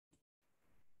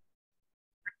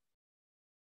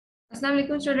अस्सलाम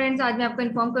वालेकुम स्टूडेंट्स, आज मैं आपको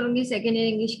इन्फॉर्म करूंगी सेकेंड ईयर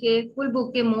इंग्लिश के फुल बुक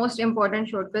के most important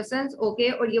short questions. Okay,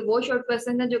 और ये वो शॉर्ट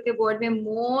क्वेश्चंस हैं जो कि बोर्ड में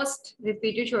मोस्ट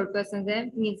रिपीटेड शॉर्ट क्वेश्चंस हैं,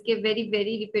 मींस के very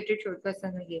very repeated short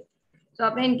questions हैं ये। तो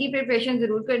आपने इनकी प्रिपरेशन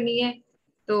जरूर करनी है।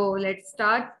 तो let's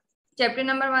start. Chapter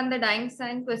number 1 the dying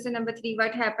sign. Question number 3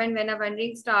 what happened when a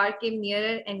wondering star came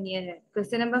nearer and nearer.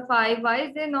 Question number 5 why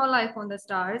is there no life on the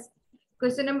stars.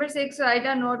 Question number 6, write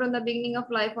a note on the beginning of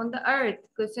life on the earth.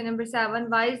 Question number 7,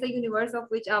 why is the universe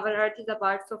of which our earth is a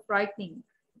part so frightening?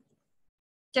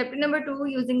 Chapter number 2,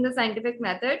 using the scientific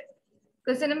method.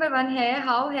 Question number 1 है,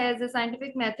 how has the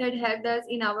scientific method helped us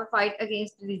in our fight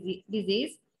against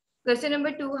disease? Question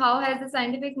number 2, how has the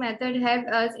scientific method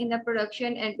helped us in the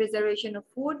production and preservation of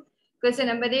food?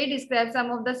 Question number 8, describe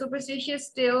some of the superstitious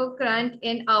still current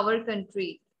in our country.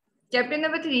 Chapter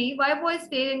number 3, why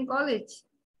boys fail in college?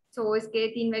 So इसके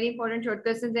 3 very important short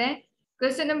questions हैं.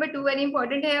 Question number 2 very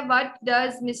important है, what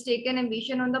does mistaken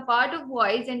ambition on the part of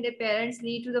boys and their parents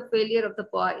lead to the failure of the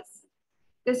boys?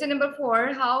 Question number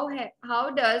 4, how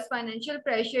does financial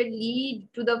pressure lead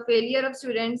to the failure of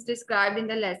students described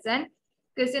in the lesson?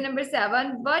 Question number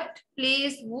 7, what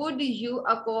place would you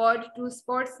accord to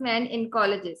sportsmen in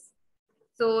colleges?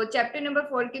 So chapter number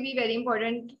 4 के भी very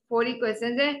important 4 ही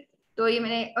questions हैं. तो ये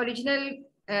मैंने original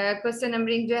question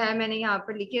numbering जो है मैंने यहाँ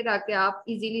पर लिखी है ताकि आप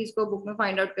इजीली इसको बुक में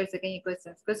फाइंड आउट कर सकें ये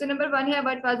क्वेश्चन. क्वेश्चन नंबर 1 है,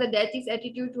 what was the डेथीज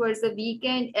attitude towards the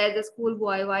weekend as a school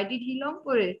boy, why did he long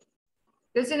for it?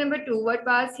 Question number 2, what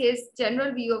was his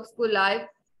general view of school life?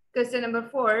 Question number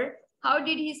 4, how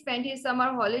did he spend his summer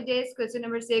holidays? Question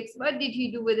number 6, what did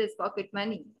he do with his pocket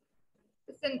money?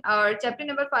 और chapter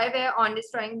number 5 है on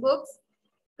destroying books.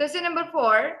 Question number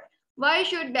 4, why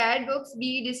should bad books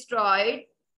be destroyed?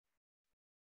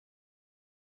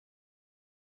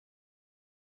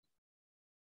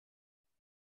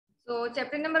 So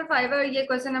chapter number 5 और ये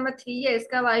question number 3 है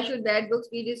इसका, why should bad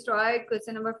books be destroyed?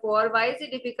 Question number 4, why is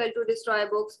it difficult to destroy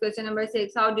books? Question number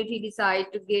 6, how did he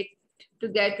decide to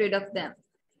get rid of them?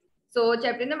 So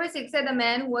chapter number 6 है the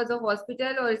man who was a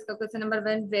hospital, और इसका question number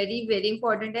 1 very very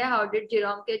important है, how did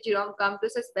Jerome come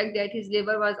to suspect that his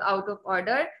liver was out of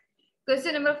order?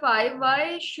 Question number 5, why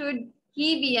should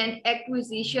he be an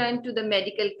acquisition to the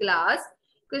medical class?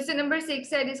 Question number 6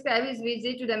 है describe his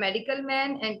visit to the medical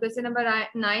man, and question number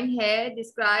 9 है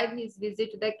describe his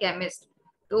visit to the chemist.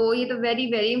 तो ये तो very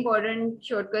very important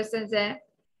short questions हैं,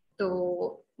 तो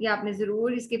ये आपने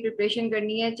जरूर इसकी प्रिपरेशन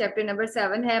करनी है. चैप्टर नंबर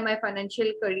 7 है my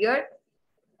financial career,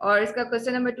 और इसका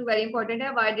क्वेश्चन नंबर 2 वेरी इंपॉर्टेंट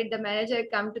है, why did the manager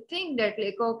come to think that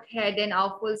लेकॉक had an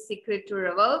awful secret to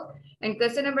reveal? And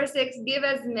question number 6, give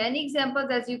as many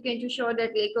examples as you can to show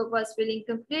that Lecoq was feeling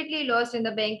completely lost in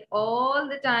the bank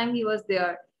all the time he was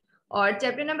there. और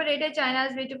chapter number 8 है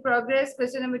चाइना's way to progress.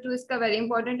 Question number 2 इसका very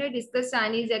important है, discuss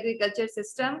Chinese agriculture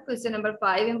system. Question number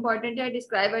 5 important है,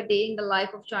 describe a day in the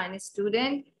life of Chinese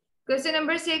student. Question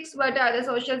number 6, what are the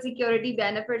social security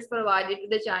benefits provided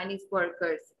to the Chinese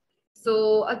workers? So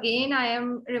again I am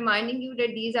reminding you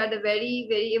that these are the very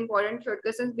very important short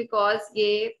questions because ये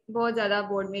बहुत ज़्यादा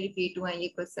board में repeat हुए हैं ये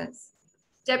questions.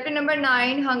 Chapter number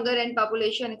 9, hunger and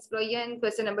population explosion.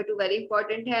 Question number 2 very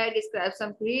important है, describe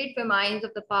some great famines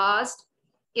of the past.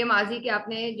 के माजी के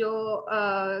आपने जो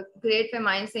ग्रेट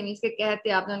फेमाइन सेमीज के कहते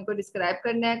हैं आपने उनको डिस्क्राइब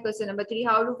करना है. Question number 3,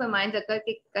 how do famine अकर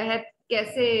के कहत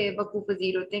कैसे वकूफ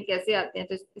पजीर होते हैं, कैसे आते हैं,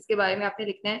 तो इसके बारे में आपने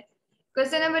लिखना है.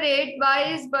 Question number 8, why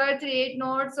is birth rate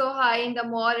not so high in the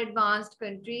more advanced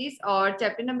countries? और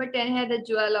chapter number 10 है the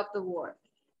jewel of the war.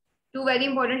 2 very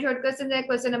important short questions है.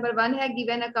 Question number 1 है,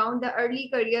 give an account the early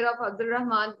career of Abdul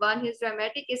Rahman, 1 his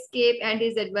dramatic escape and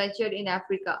his adventure in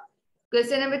Africa.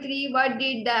 Question number 3, what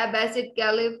did the Abbasid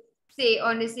Caliph say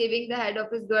on receiving the head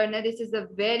of his governor? This is a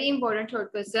very important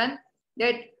short question,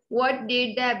 that what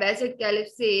did the Abbasid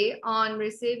Caliph say on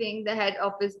receiving the head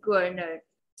of his governor?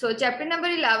 So chapter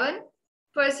number 11,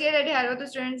 first year eight harrow. तो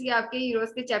students ये आपके heroes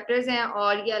के chapters हैं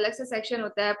और ये अलग से section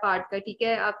होता है पार्ट का, ठीक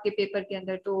है, आपके पेपर के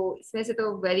अंदर. तो इसमें से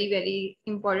तो वेरी वेरी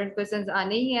इंपॉर्टेंट क्वेश्चंस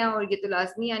आने ही हैं और ये तो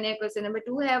लाजमी आने हैं. क्वेश्चन नंबर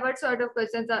 2 है, what sort of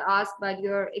questions are asked by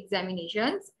your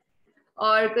examinations.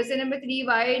 और question number 3,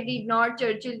 why did not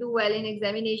Churchill do well in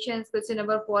examinations. Question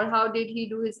number 4, how did he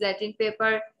do his Latin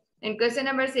paper. And question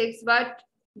number 6, what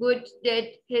good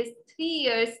did his 3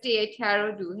 years stay at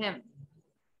Harrow do him.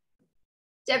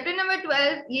 Chapter number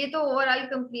 12 ये तो overall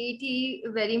complete ही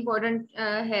very important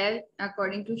है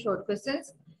according to short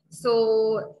questions. So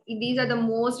these are the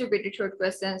most repeated short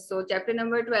questions. So chapter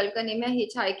number 12 का name है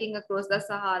hitch hiking across the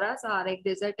Sahara. सहारा एक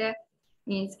desert है,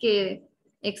 means के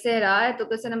एक सहरा है. तो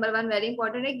क्वेश्चन नंबर 1 वेरी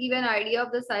इंपॉर्टेंट है, give an idea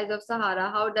of the size of Sahara,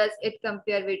 how does it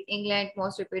compare with England.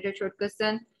 Most repeated short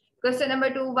question. Question number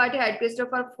 2, what had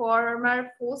Christopher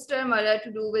former foster mother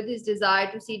to do with his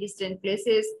desire to see distant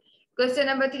places? Question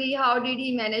number 3, how did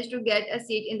he manage to get a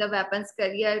seat in the weapons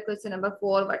career? Question number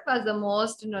 4, what was the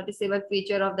most noticeable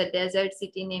feature of the desert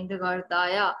city named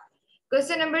Gardaya?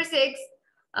 Question number 6,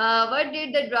 what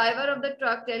did the driver of the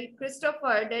truck tell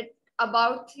Christopher that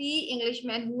about 3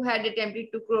 Englishmen who had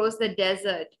attempted to cross the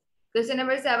desert? Question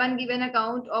number 7, give an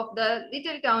account of the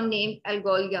little town named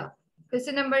Algolia.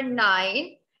 Question number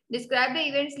 9, describe the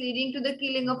events leading to the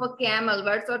killing of a camel.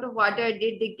 What sort of water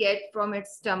did they get from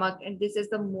its stomach? And this is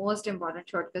the most important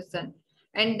short question.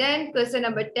 And then question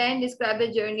number 10, describe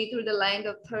the journey through the land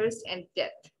of thirst and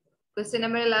death. Question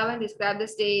number 11, describe the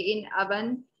stay in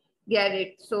Aban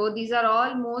Garrett. So these are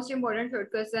all most important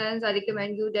short questions. I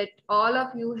recommend you that all of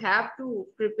you have to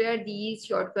prepare these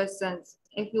short questions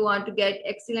if you want to get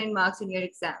excellent marks in your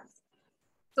exams.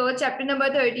 So chapter number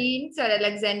 13, Sir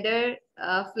Alexander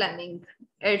Fleming.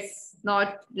 It's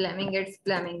not Fleming, it's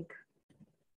Fleming.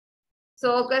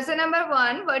 So question number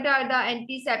 1, what are the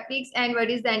antiseptics and what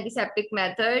is the antiseptic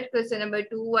method? Question number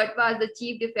 2, what was the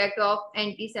chief defect of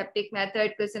antiseptic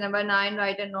method? Question number 9,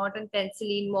 write a note on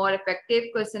penicillin more effective.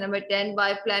 Question number 10,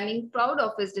 why Fleming proud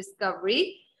of his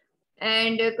discovery?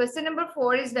 And question number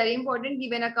 4 is very important.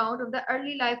 Give an account of the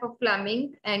early life of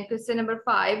Fleming. And question number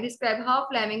 5, describe how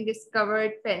Fleming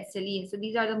discovered penicillin. So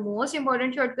these are the most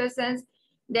important short questions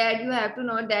that you have to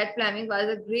know that Fleming was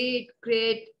a great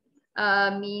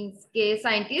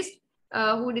scientist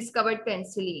who discovered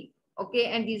penicillin. Okay,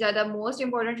 and these are the most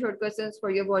important short questions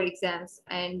for your board exams.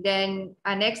 And then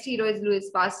our next hero is Louis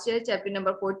Pasteur, chapter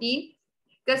number 14.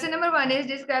 Question number 1 is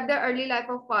describe the early life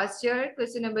of Pasteur.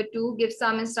 Question number 2, give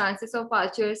some instances of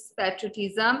Pasteur's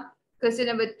patriotism. Question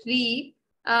number 3,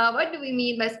 what do we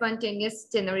mean by spontaneous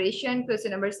generation?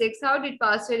 Question number 6, how did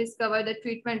Pasteur discover the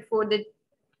treatment for the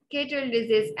cattle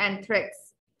disease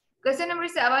anthrax? Question number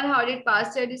 7, how did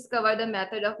Pasteur discover the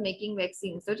method of making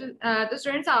vaccines? So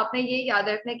students, आपने ये याद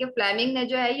रखना है कि Fleming ने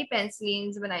जो है ये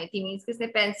पेंसिलिन बनाई थी, मींस किसने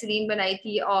पेंसिलिन बनाई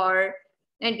थी और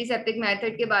एंटीसेप्टिक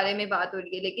मेथड के बारे में बात हो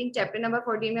रही है, लेकिन चैप्टर नंबर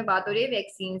 14 में बात हो रही है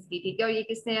वैक्सीन्स की, ठीक है, और ये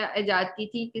किसने इजाद की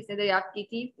थी, किसने दरियाफ्त की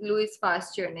थी? लुइस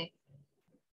पास्चर ने.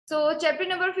 So chapter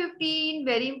number 15,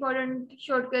 very important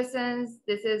short questions.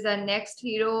 This is the next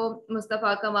hero,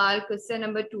 Mustafa Kemal. Question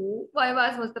number 2, why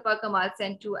was Mustafa Kemal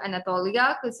sent to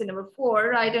Anatolia? Question number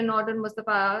 4, write a note on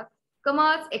Mustafa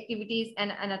Kemal's activities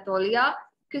in Anatolia.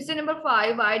 Question number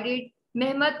 5, why did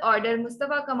Mehmet order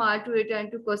Mustafa Kemal to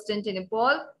return to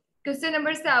Constantinople? Question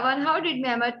number 7, how did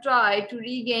Mehmet try to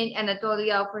regain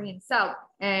Anatolia for himself?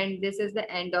 And this is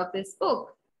the end of this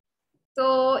book. तो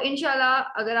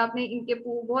इंशाल्लाह अगर आपने इनके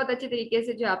बहुत अच्छे तरीके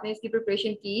से जो आपने इसकी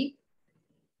प्रिपरेशन की,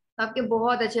 आपके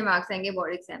बहुत अच्छे मार्क्स आएंगे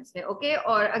बोर्ड एग्जाम्स में. ओके,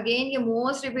 और अगेन ये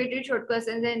मोस्ट रिपीटेड शॉर्ट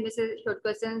क्वेश्चंस हैं, इनमें से शॉर्ट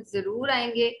क्वेश्चंस जरूर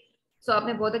आएंगे. सो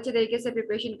आपने बहुत अच्छे तरीके से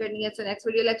प्रिपरेशन करनी है. सो नेक्स्ट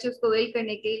वीडियो लेक्चर्स को वेट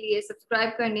करने के लिए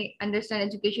सब्सक्राइब करने अंडरस्टैंड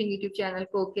एजुकेशन यूट्यूब चैनल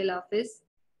को. ओके, हाफिज.